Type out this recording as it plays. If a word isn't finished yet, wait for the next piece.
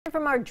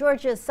From our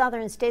Georgia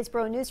Southern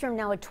Statesboro newsroom,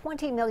 now a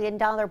 $20 million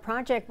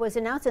project was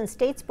announced in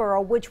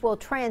Statesboro, which will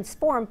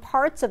transform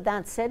parts of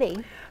that city.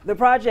 The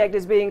project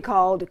is being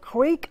called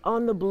Creek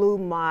on the Blue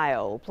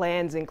Mile.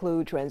 Plans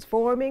include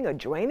transforming a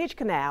drainage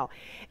canal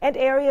and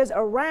areas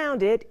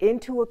around it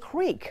into a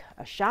creek.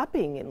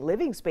 Shopping and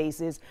living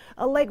spaces,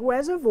 a lake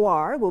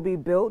reservoir will be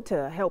built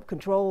to help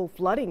control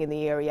flooding in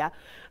the area.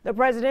 The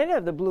president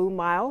of the Blue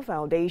Mile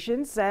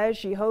Foundation says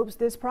she hopes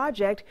this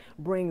project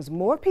brings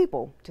more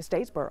people to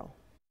Statesboro.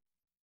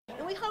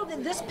 And we hope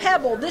that this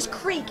pebble, this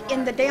creek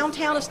in the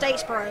downtown of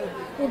Statesboro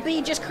will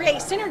create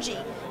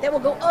synergy that will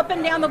go up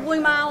and down the Blue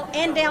Mile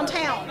and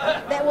downtown,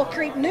 that will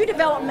create new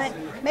development.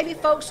 Maybe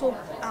folks will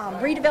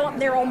redevelop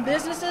their own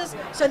businesses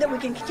so that we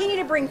can continue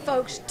to bring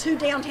folks to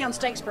downtown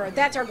Statesboro.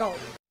 That's our goal.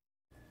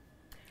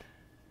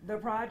 The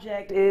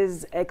project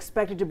is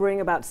expected to bring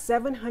about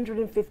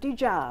 750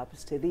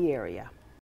 jobs to the area.